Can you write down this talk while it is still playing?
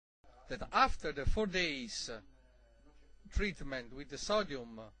that after the 4 days treatment with the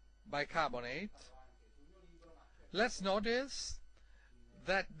sodium bicarbonate, let's notice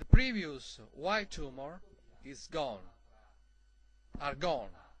that the previous white tumor is gone,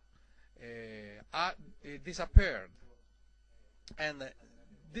 disappeared. And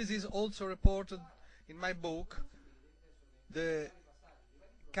this is also reported in my book. The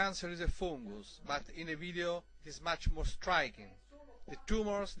cancer is a fungus, but in a video it is much more striking. The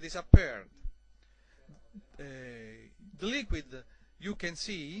tumors disappeared. The liquid you can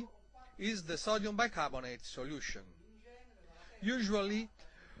see is the sodium bicarbonate solution. Usually,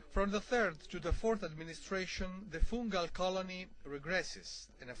 from the third to the fourth administration, the fungal colony regresses,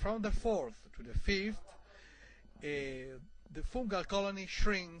 and from the fourth to the fifth, the fungal colony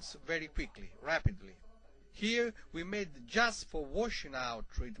shrinks very quickly, rapidly. Here we made just for washing out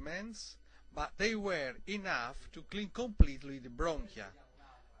treatments, but they were enough to clean completely the bronchia.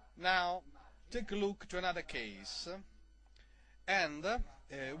 Now, take a look to another case, and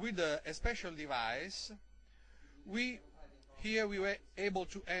with a special device, here we were able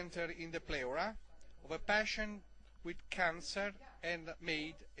to enter in the pleura of a patient with cancer and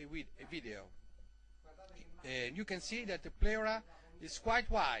made a video. You can see that the pleura is quite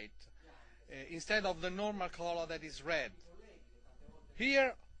white instead of the normal color that is red.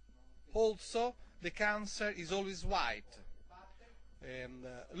 Here also the cancer is always white.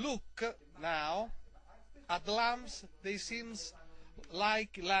 Look now at the lamps. They seem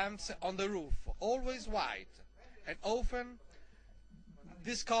like lamps on the roof, always white, and often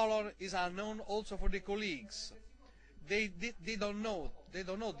this color is unknown also for the colleagues. They don't know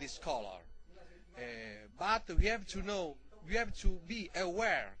this color, but we have to be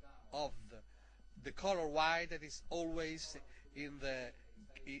aware of the color white that is always in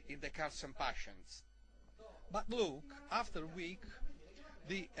the cancer patients. But look, after a week,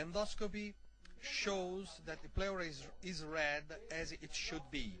 the endoscopy shows that the pleura is red as it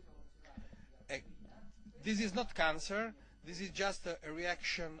should be. This is not cancer. This is just a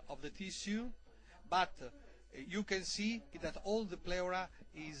reaction of the tissue, but you can see that all the pleura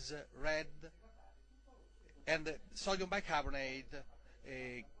is red, and the sodium bicarbonate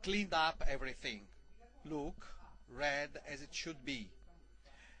cleaned up everything. Look, red as it should be.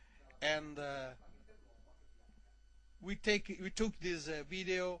 And we took this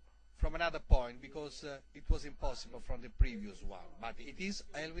video from another point because it was impossible from the previous one, but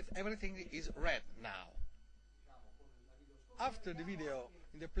everything is red now. After the video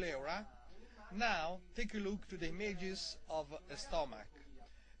in the pleura, now take a look to the images of a stomach.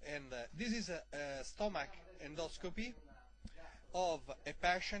 And this is a stomach endoscopy of a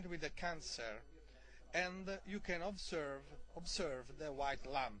patient with a cancer, and you can observe the white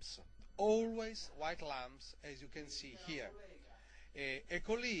lumps, always white lumps, as you can see here. A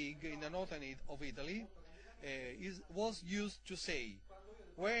colleague in the north of Italy was used to say,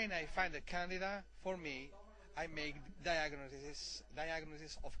 when I find a candida, for me, I make diagnosis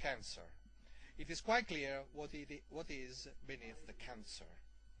of cancer. It is quite clear what is beneath the cancer.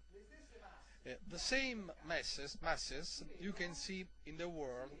 The same masses you can see in the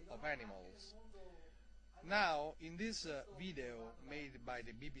world of animals. Now, in this video made by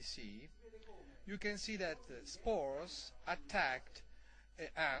the BBC, you can see that spores attacked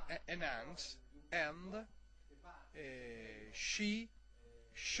an ant, and she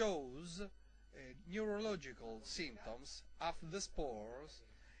shows neurological symptoms after the spores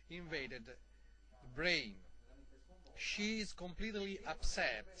invaded the brain. She is completely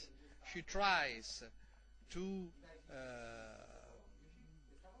upset. She tries to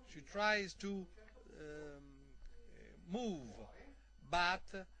move, but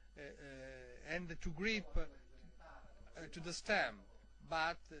and to grip to the stem,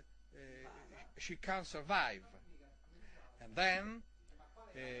 but she can't survive. And then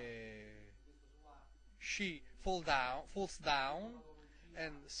she falls down,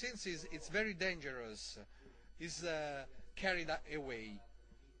 and since it's very dangerous, is carried away.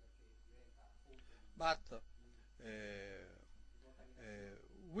 But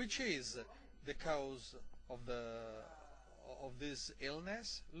which is the cause of this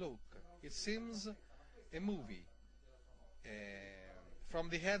illness? Look, it seems a movie. From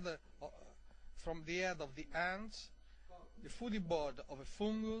the head of the ant, the foodie board of a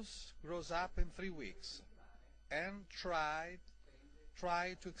fungus grows up in 3 weeks and try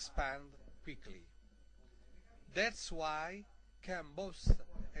to expand quickly. That's why can boost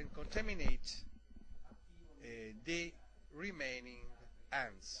and contaminate the remaining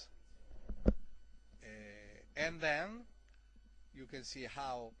ants. And then you can see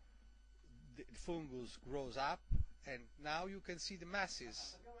how the fungus grows up, and now you can see the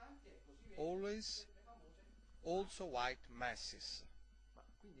masses always also white masses.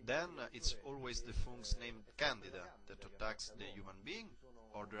 Then it's always the fungus named Candida that attacks the human being,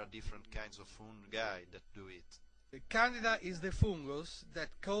 or there are different kinds of fungi that do it? The Candida is the fungus that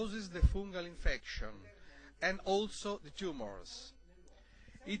causes the fungal infection and also the tumors.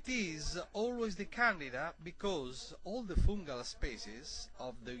 It is always the Candida because all the fungal species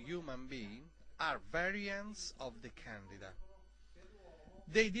of the human being are variants of the Candida.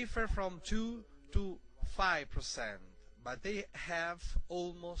 They differ from 2 to 5%, but they have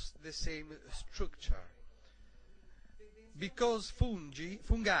almost the same structure. Because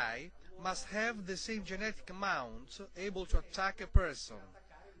fungi must have the same genetic amount able to attack a person.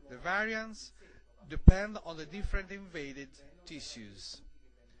 The variants depend on the different invaded tissues.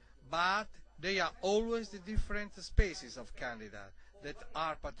 But they are always the different species of Candida that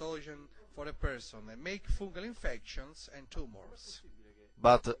are pathogen for a person and make fungal infections and tumors.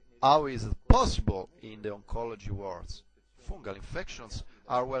 But how is it possible in the oncology wards? Fungal infections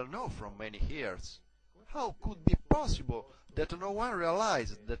are well known from many years. How could it be possible that no one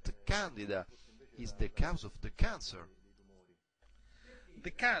realized that Candida is the cause of the cancer?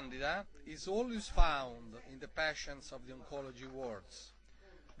 The Candida is always found in the patients of the oncology wards.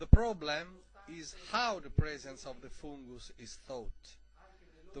 The problem is how the presence of the fungus is thought.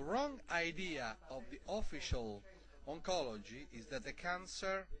 The wrong idea of the official oncology is that the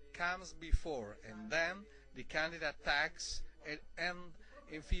cancer comes before and then the Candida attacks and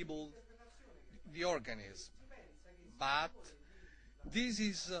enfeebles the organism. But this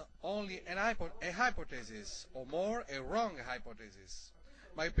is only a hypothesis, or more, a wrong hypothesis.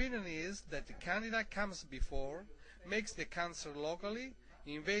 My opinion is that the Candida comes before, makes the cancer locally,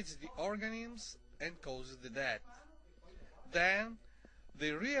 invades the organisms, and causes the death. Then,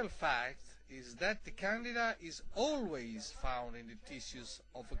 the real fact is that the Candida is always found in the tissues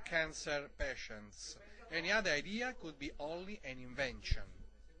of cancer patients. Any other idea could be only an invention.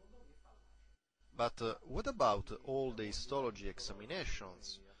 But what about all the histology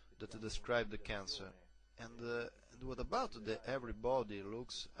examinations that describe the cancer? And what about the everybody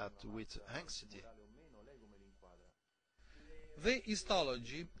looks at with anxiety? The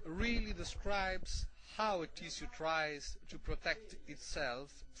histology really describes how a tissue tries to protect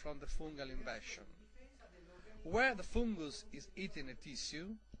itself from the fungal invasion. Where the fungus is eating a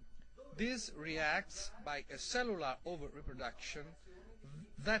tissue, this reacts by a cellular overreproduction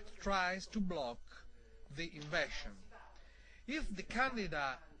that tries to block the invasion. If the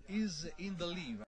Candida is in the liver,